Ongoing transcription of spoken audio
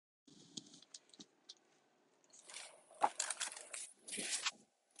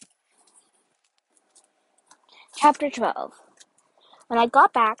Chapter 12. When I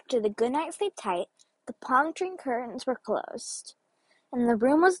got back to the Goodnight Sleep Tight, the palm tree curtains were closed, and the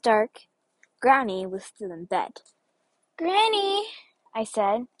room was dark. Granny was still in bed. "Granny," I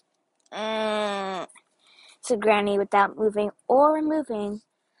said. Said Granny without moving or removing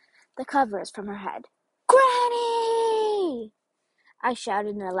the covers from her head. "Granny!" I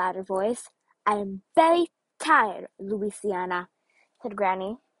shouted in a louder voice. "I am very tired, Louisiana," said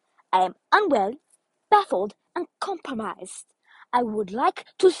Granny. "I am unwell, baffled, and compromised. I would like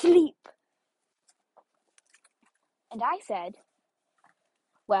to sleep." And I said,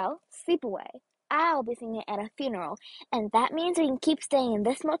 "Well, sleep away. I'll be singing at a funeral, and that means we can keep staying in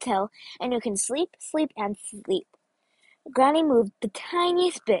this motel, and you can sleep, sleep, and sleep." Granny moved the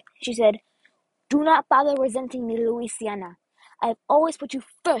tiniest bit. She said, "Do not bother resenting me, Louisiana. I've always put you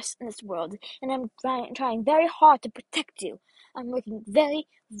first in this world, and I'm trying very hard to protect you. I'm working very,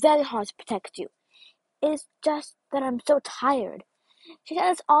 very hard to protect you. It's just that I'm so tired." She said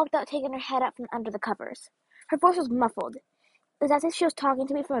this all without taking her head up from under the covers. Her voice was muffled. It was as if she was talking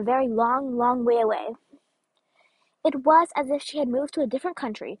to me from a very long, long way away. It was as if she had moved to a different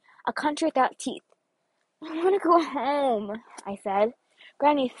country, a country without teeth. "I want to go home," I said.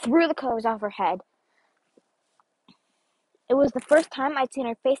 Granny threw the covers off her head. It was the first time I'd seen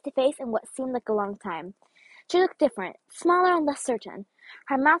her face to face in what seemed like a long time. She looked different, smaller and less certain.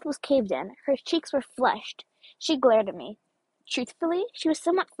 Her mouth was caved in. Her cheeks were flushed. She glared at me. Truthfully, she was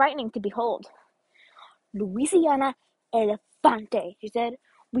somewhat frightening to behold. "Louisiana Elefante," she said.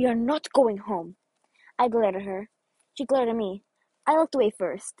 "We are not going home." I glared at her. She glared at me. I looked away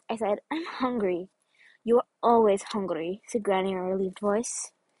first. I said, "I'm hungry." "You're always hungry," said Granny in a relieved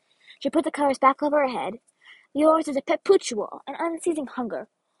voice. She put the covers back over her head. "Yours is a perpetual and unceasing hunger.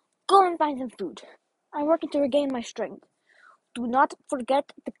 Go and find some food. I'm working to regain my strength. Do not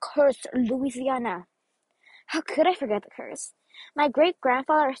forget the curse, Louisiana." How could I forget the curse? My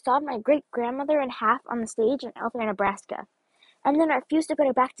great-grandfather sawed my great-grandmother in half on the stage in Eltham, Nebraska, and then refused to put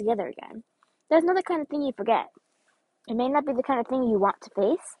her back together again. That's not the kind of thing you forget. It may not be the kind of thing you want to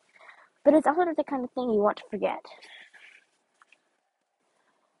face, but it's also not the kind of thing you want to forget.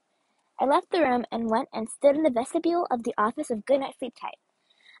 I left the room and went and stood in the vestibule of the office of Goodnight Sleep Tight.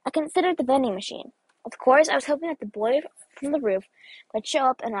 I considered the vending machine. Of course, I was hoping that the boy from the roof would show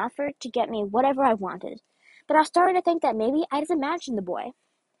up and offer to get me whatever I wanted. But I was starting to think that maybe I just imagined the boy.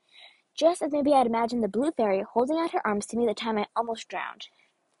 Just as maybe I'd imagined the blue fairy holding out her arms to me the time I almost drowned.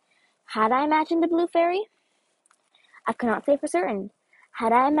 Had I imagined the blue fairy? I could not say for certain.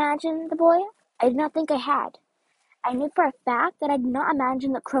 Had I imagined the boy? I did not think I had. I knew for a fact that I did not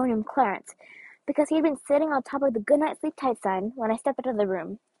imagine the crow named Clarence, because he had been sitting on top of the Goodnight Sleep Tight sign when I stepped out of the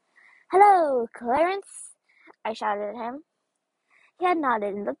room. "Hello, Clarence!" I shouted at him. He had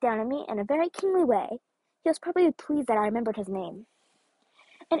nodded and looked down at me in a very kingly way. He was probably pleased that I remembered his name.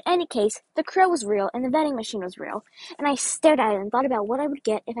 In any case, the crow was real and the vending machine was real, and I stared at it and thought about what I would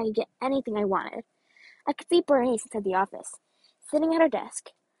get if I could get anything I wanted. I could see Bernice inside the office, sitting at her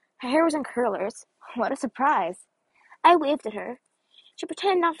desk. Her hair was in curlers. What a surprise! I waved at her. She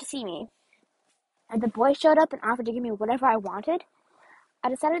pretended not to see me. And the boy showed up and offered to give me whatever I wanted. I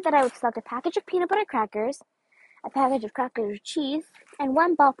decided that I would select a package of peanut butter crackers, a package of crackers with cheese, and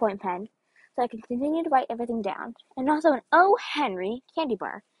one ballpoint pen, so I could continue to write everything down, and also an O. Henry candy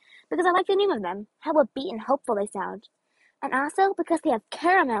bar, because I like the name of them, how upbeat and hopeful they sound, and also because they have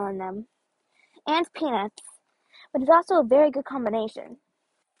caramel in them, and peanuts, but it's also a very good combination.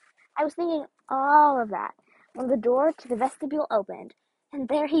 I was thinking all of that when the door to the vestibule opened, and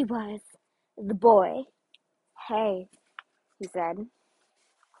there he was, the boy. "Hey," he said.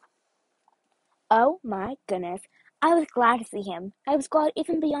 Oh my goodness. I was glad to see him. I was glad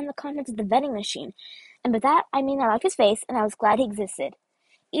even beyond the contents of the vending machine. And by that, I mean I liked his face, and I was glad he existed.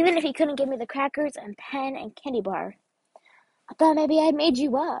 Even if he couldn't give me the crackers and pen and candy bar. "I thought maybe I'd made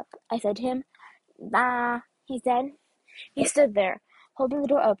you up," I said to him. "Nah," he said. He stood there, holding the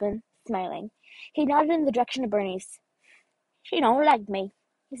door open, smiling. He nodded in the direction of Bernice. "She don't like me,"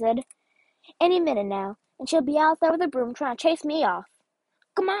 he said. "Any minute now, and she'll be out there with a broom trying to chase me off.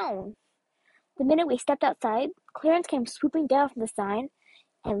 Come on." The minute we stepped outside, Clarence came swooping down from the sign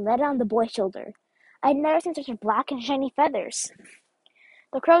and landed on the boy's shoulder. I had never seen such black and shiny feathers.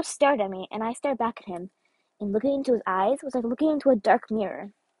 The crow stared at me, and I stared back at him, and looking into his eyes was like looking into a dark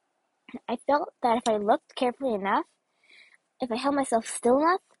mirror. I felt that if I looked carefully enough, if I held myself still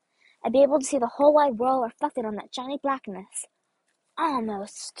enough, I'd be able to see the whole wide world reflected on that shiny blackness.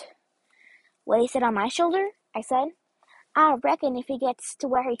 Almost. "Would he sit on my shoulder?" I said. "I reckon if he gets to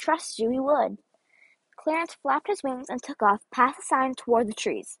where he trusts you, he would." Clarence flapped his wings and took off past the sign toward the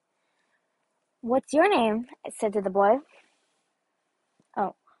trees. What's your name? I said to the boy.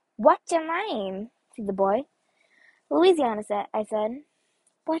 Oh, what's your name? Said the boy. Louisiana, I said.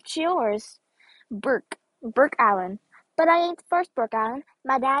 What's yours? Burke Allen. But I ain't the first Burke Allen.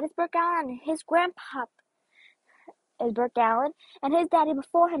 My dad is Burke Allen. His grandpop is Burke Allen. And his daddy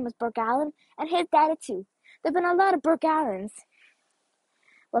before him was Burke Allen. And his daddy too. There've been a lot of Burke Allens.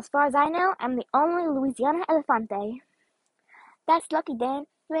 Well, as far as I know, I'm the only Louisiana Elefante. That's lucky, Dan.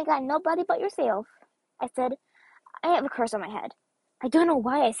 You ain't got nobody but yourself. I said, I have a curse on my head. I don't know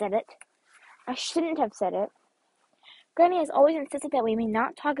why I said it. I shouldn't have said it. Granny has always insisted that we may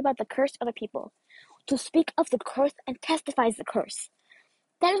not talk about the curse of other people. To speak of the curse and testifies the curse.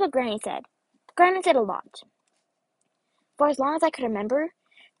 That is what Granny said. Granny said a lot. For as long as I could remember,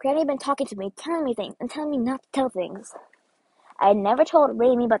 Granny had been talking to me, telling me things, and telling me not to tell things. I had never told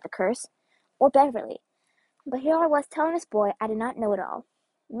Raimi about the curse, or Beverly, but here I was telling this boy I did not know it all.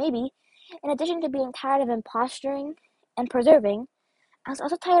 Maybe, in addition to being tired of imposturing and preserving, I was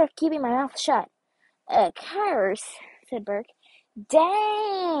also tired of keeping my mouth shut. A curse, said Burke.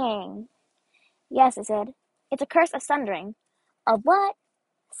 Dang! Yes, I said. It's a curse of sundering. Of what?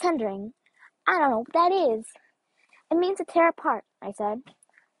 Sundering. I don't know what that is. It means to tear apart, I said.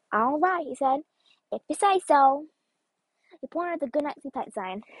 All right, he said. If you say so. He pointed at the goodnight sleep tight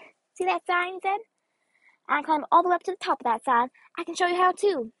sign. See that sign, he said? I can climb all the way up to the top of that sign. I can show you how,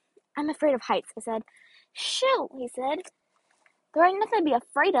 too. I'm afraid of heights, I said. Shoot, he said. There ain't nothing to be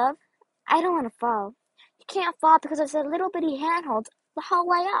afraid of. I don't want to fall. You can't fall because there's a little bitty handhold the whole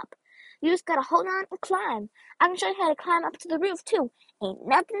way up. You just gotta hold on and climb. I can show you how to climb up to the roof, too. Ain't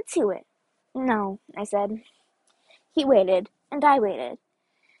nothing to it. No, I said. He waited, and I waited.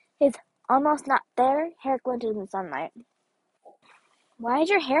 His almost not there hair glinted in the sunlight. Why is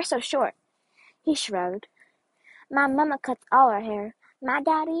your hair so short? He shrugged. My mama cuts all her hair. My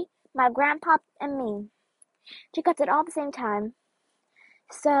daddy, my grandpa, and me. She cuts it all at the same time.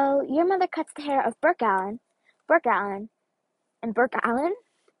 So, your mother cuts the hair of Burke Allen, and Burke Allen?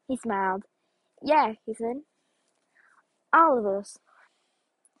 He smiled. Yeah, he said. All of us.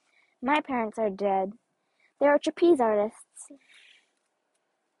 My parents are dead. They were trapeze artists.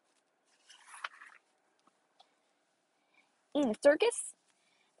 In a circus?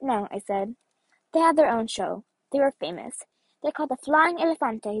 No, I said. They had their own show. They were famous. They're called the Flying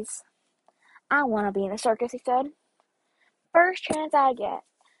Elefantes. I want to be in a circus, he said. First chance I get,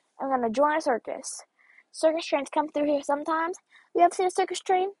 I'm going to join a circus. Circus trains come through here sometimes. You ever seen a circus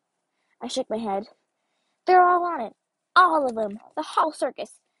train? I shook my head. They're all on it. All of them. The whole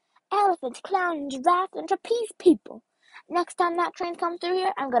circus. Elephants, clowns, giraffes, and trapeze people. Next time that train comes through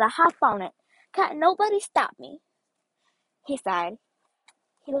here, I'm going to hop on it. Can't nobody stop me. He sighed.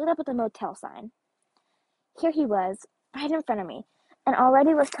 He looked up at the motel sign. Here he was, right in front of me, and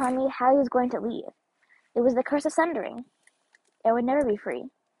already was telling me how he was going to leave. It was the curse of sundering. I would never be free.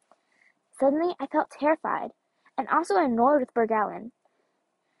 Suddenly, I felt terrified, and also annoyed with Burke Allen.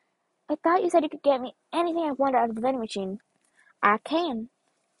 I thought you said you could get me anything I wanted out of the vending machine. I can.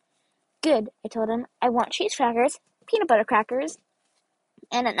 Good, I told him. I want cheese crackers, peanut butter crackers,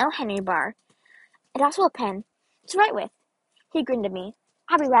 and an O. Henry bar, and also a pen to write with. He grinned at me.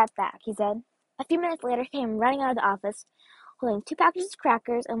 I'll be right back, he said. A few minutes later, he came running out of the office, holding 2 packages of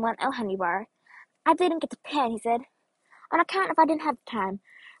crackers and 1 O. Henry bar. I didn't get the pen, he said, on account if I didn't have the time.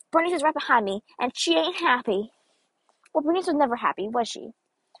 Bernice is right behind me, and she ain't happy. Well, Bernice was never happy, was she?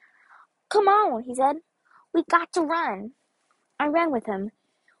 Come on, he said. We got to run. I ran with him.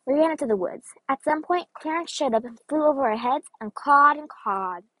 We ran into the woods. At some point, Clarence showed up and flew over our heads and cawed and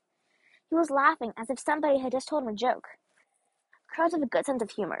cawed. He was laughing as if somebody had just told him a joke. Crows have a good sense of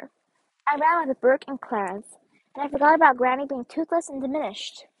humor. I ran with Burke and Clarence, and I forgot about Granny being toothless and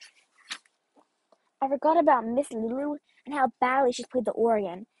diminished. I forgot about Miss Lulu and how badly she played the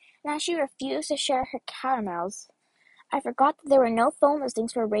organ, and how she refused to share her caramels. I forgot that there were no phone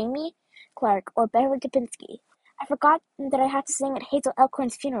listings for Raimi, Clark, or Beverly Topinski. I forgot that I had to sing at Hazel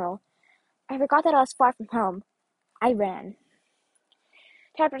Elkhorn's funeral. I forgot that I was far from home. I ran.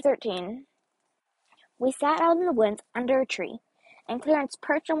 Chapter 13. We sat out in the woods under a tree, and Clarence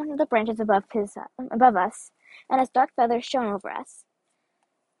perched on one of the branches above us, and his dark feathers shone over us.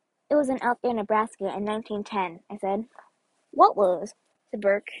 It was in Elk Air, Nebraska in 1910, I said. What was? Said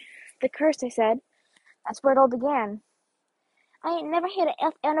Burke. The curse, I said. That's where it all began. I ain't never heard of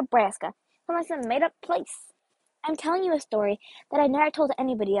Elk Air, Nebraska. Sounds like some made-up place. I'm telling you a story that I never told to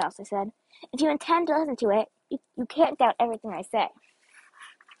anybody else, I said. If you intend to listen to it, you can't doubt everything I say.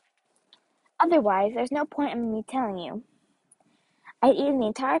 Otherwise, there's no point in me telling you. I'd eaten the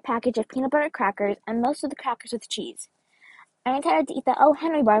entire package of peanut butter crackers and most of the crackers with cheese. I intended to eat the O.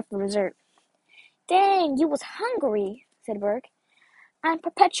 Henry bar for dessert. Dang, you was hungry, said Burke. I'm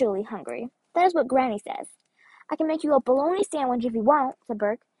perpetually hungry. That is what Granny says. I can make you a bologna sandwich if you want, said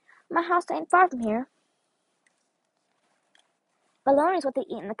Burke. My house ain't far from here. Bologna is what they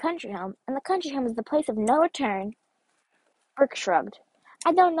eat in the country home, and the country home is the place of no return. Burke shrugged.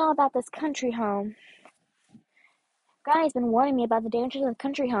 I don't know about this country home. Granny's been warning me about the dangers of the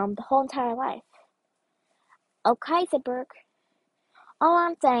country home the whole entire life. Okay, said Burke. All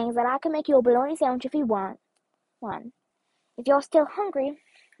I'm saying is that I can make you a bologna sandwich if you want one. If you're still hungry,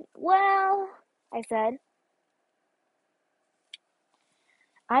 well, I said.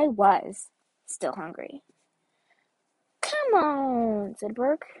 I was still hungry. Come on, said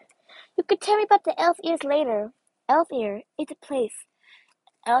Burke. You could tell me about the Elf Ears later. Elf Ear, it's a place.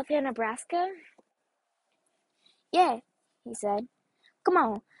 Elf Ear, Nebraska? Yeah, he said. Come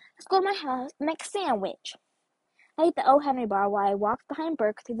on, let's go to my house and make a sandwich. I ate the O. Henry bar while I walked behind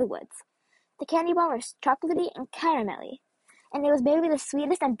Burke through the woods. The candy bar was chocolatey and caramelly, and it was maybe the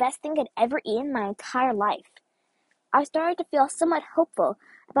sweetest and best thing I'd ever eaten in my entire life. I started to feel somewhat hopeful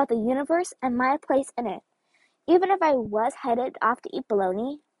about the universe and my place in it, even if I was headed off to eat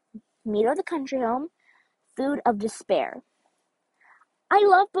bologna, meat of the country home, food of despair. I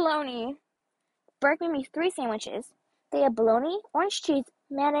love bologna. Burke made me 3 sandwiches. They had bologna, orange cheese,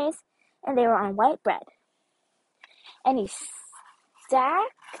 mayonnaise, and they were on white bread. And he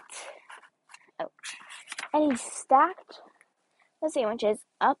stacked the sandwiches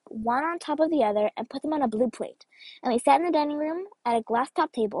up one on top of the other and put them on a blue plate. And we sat in the dining room at a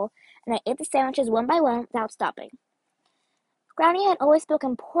glass-top table, and I ate the sandwiches one by one without stopping. Granny had always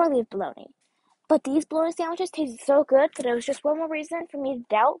spoken poorly of bologna, but these bologna sandwiches tasted so good that it was just one more reason for me to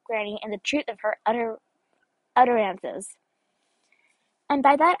doubt Granny and the truth of her utterances. And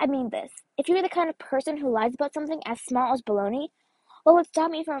by that I mean this. If you were the kind of person who lies about something as small as bologna, what would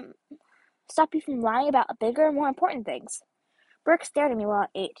stop you from lying about bigger and more important things? Burke stared at me while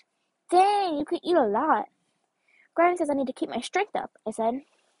I ate. Dang, you can eat a lot. Granny says I need to keep my strength up, I said.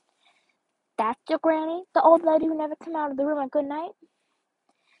 That's your Granny? The old lady who never came out of the room at good night?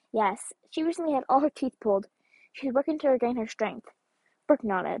 Yes, she recently had all her teeth pulled. She's working to regain her strength. Burke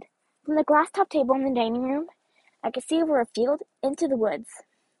nodded. From the glass-top table in the dining room, I could see over a field into the woods.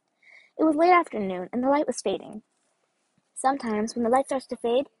 It was late afternoon, and the light was fading. Sometimes, when the light starts to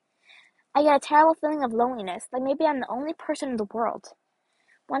fade, I get a terrible feeling of loneliness, like maybe I'm the only person in the world.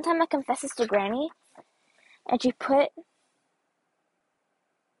 One time I confessed this to Granny, and she put...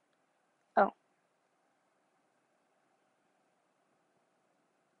 Oh.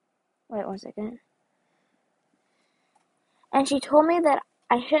 Wait 1 second. And she told me that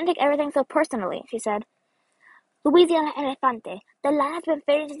I shouldn't take everything so personally, she said. Louisiana Elefante, the light has been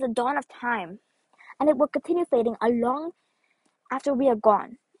fading since the dawn of time, and it will continue fading long after we are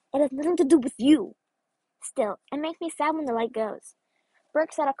gone. It has nothing to do with you. Still, it makes me sad when the light goes.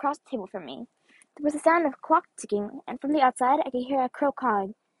 Burke sat across the table from me. There was a sound of clock ticking, and from the outside I could hear a crow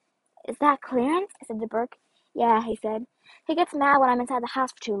cawing. Is that Clarence? I said to Burke. Yeah, he said. He gets mad when I'm inside the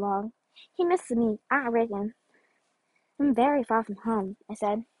house for too long. He misses me, I reckon. I'm very far from home, I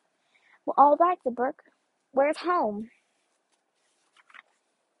said. Well, all right, said Burke. Where's home?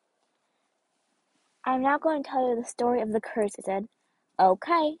 I'm now going to tell you the story of the curse, I said.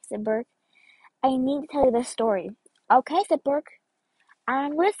 Okay, said Burke. I need to tell you this story. Okay, said Burke.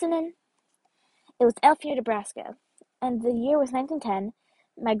 I'm listening. It was Elf Ear, Nebraska, and the year was 1910.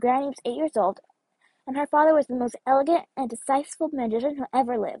 My granny was 8 years old, and her father was the most elegant and decisive magician who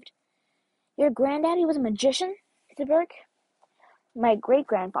ever lived. Your granddaddy was a magician? Said Burke. My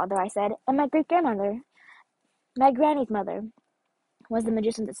great-grandfather, I said, and my great-grandmother, my granny's mother, was the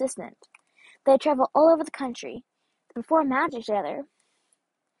magician's assistant. They traveled all over the country to perform magic together.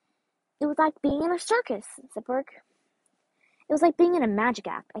 It was like being in a circus, said Burke. It was like being in a magic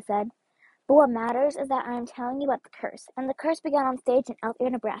act, I said. But what matters is that I am telling you about the curse, and the curse began on stage in Elk Ear,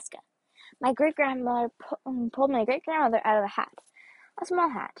 Nebraska. My great-grandmother pulled my great-grandmother out of a hat, a small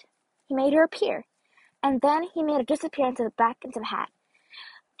hat. He made her appear, and then he made her disappear into the hat,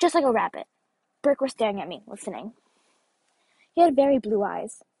 just like a rabbit. Burke was staring at me, listening. He had very blue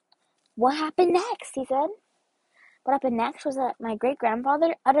eyes. What happened next? He said. What happened next was that my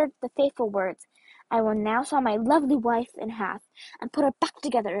great-grandfather uttered the fateful words, I will now saw my lovely wife in half, and put her back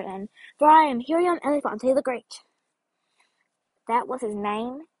together again, for I am Hiriam Elefante the Great. That was his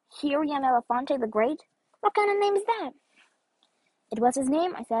name? Hiriam Elefante the Great? What kind of name is that? It was his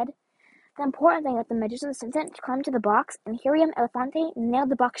name, I said. The important thing was the magician's assistant climbed to the box, and Hiriam Elefante nailed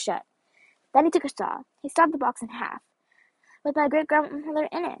the box shut. Then he took a saw. He sawed the box in half, with my great-grandmother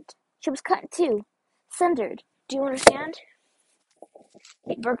in it. She was cut in two, sundered. Do you understand?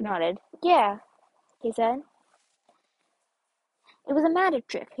 Burke nodded. Yeah. he said. It was a magic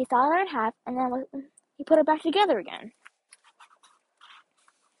trick. He sawed her in half, and then he put her back together again.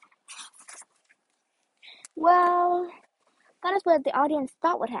 Well, that is what the audience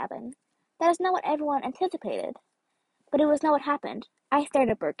thought would happen. That is not what everyone anticipated. But it was not what happened. I stared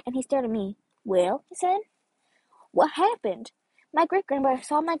at Burke, and he stared at me. Well, he said, what happened? My great-grandmother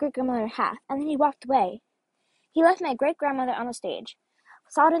sawed my great-grandmother in half, and then he walked away. He left my great-grandmother on the stage,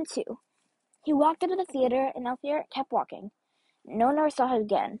 sawed in two. He walked into the theater, and Althea kept walking. No one ever saw her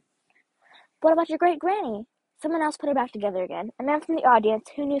again. What about your great-granny? Someone else put her back together again, a man from the audience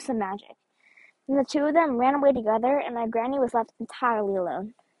who knew some magic. And the two of them ran away together, and my granny was left entirely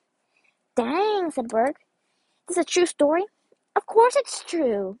alone. Dang, said Burke. Is this a true story? Of course it's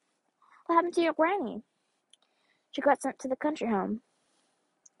true. What happened to your granny? She got sent to the a county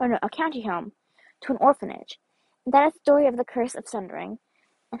home, to an orphanage. And that is the story of the curse of sundering,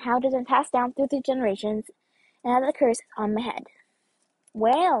 and how it has been passed down through the generations, and how the curse is on my head.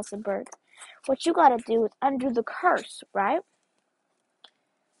 Well, said Burke, what you gotta do is undo the curse, right?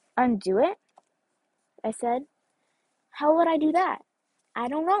 Undo it? I said. How would I do that? I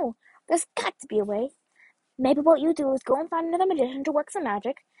don't know. There's got to be a way. Maybe what you do is go and find another magician to work some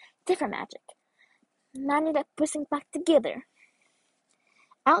magic, different magic. Magic that puts things back together.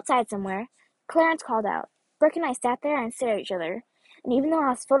 Outside somewhere, Clarence called out. Burke and I sat there and stared at each other, and even though I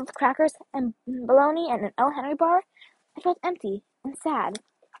was filled with crackers and bologna and an L. Henry bar, I felt empty and sad.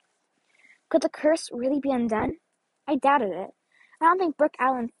 Could the curse really be undone? I doubted it. I don't think Burke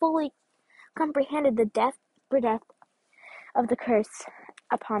Allen fully comprehended the depth of the curse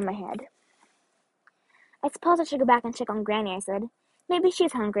upon my head. I suppose I should go back and check on Granny, I said. Maybe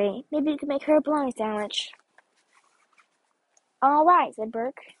she's hungry. Maybe we could make her a bologna sandwich. All right, said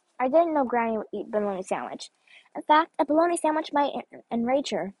Burke. I didn't know Granny would eat bologna sandwich. In fact, a bologna sandwich might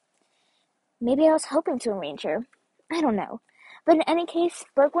enrage her. Maybe I was hoping to enrage her. I don't know. But in any case,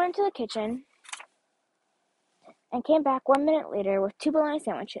 Burke went into the kitchen and came back 1 minute later with 2 bologna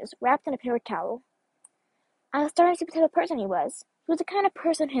sandwiches wrapped in a paper towel. I was starting to see what type of person he was. He was the kind of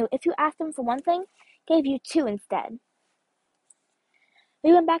person who, if you asked him for one thing, gave you 2 instead.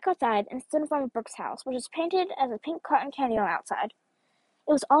 We went back outside and stood in front of Burke's house, which was painted as a pink cotton candy on the outside.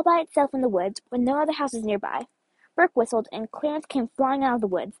 It was all by itself in the woods, with no other houses nearby. Burke whistled, and Clarence came flying out of the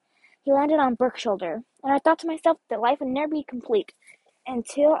woods. He landed on Burke's shoulder, and I thought to myself that life would never be complete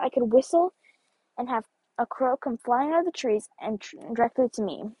until I could whistle and have a crow come flying out of the trees and directly to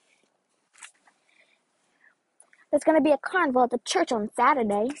me. There's going to be a carnival at the church on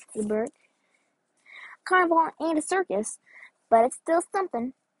Saturday, said Burke. Carnival ain't a circus, but it's still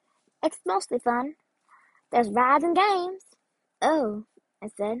something. It's mostly fun. There's rides and games. Oh, I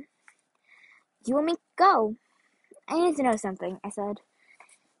said. You and me go. I need to know something, I said.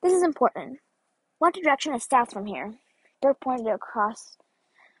 This is important. What direction is south from here? Burke pointed across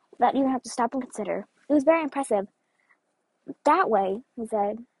that you have to stop and consider. It was very impressive. That way, he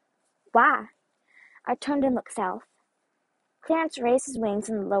said. Why? I turned and looked south. Clarence raised his wings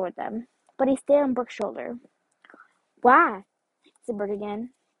and lowered them, but he stayed on Burke's shoulder. Why? Said Burke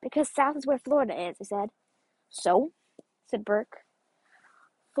again. Because south is where Florida is, I said. So? Said Burke.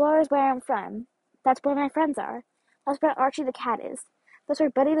 Florida's where I'm from. That's where my friends are. That's where Archie the cat is. That's where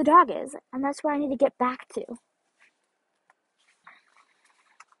Buddy the dog is. And that's where I need to get back to.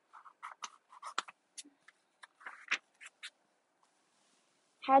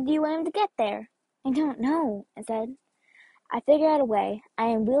 How do you aim to get there? I don't know, I said. I figured out a way. I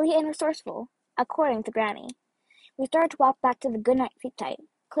am wily and resourceful, according to Granny. We started to walk back to the Goodnight Sleep Tight.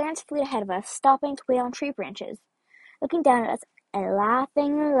 Clarence flew ahead of us, stopping to wait on tree branches, looking down at us and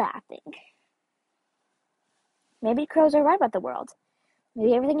laughing and laughing. Maybe crows are right about the world.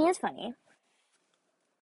 Maybe everything is funny.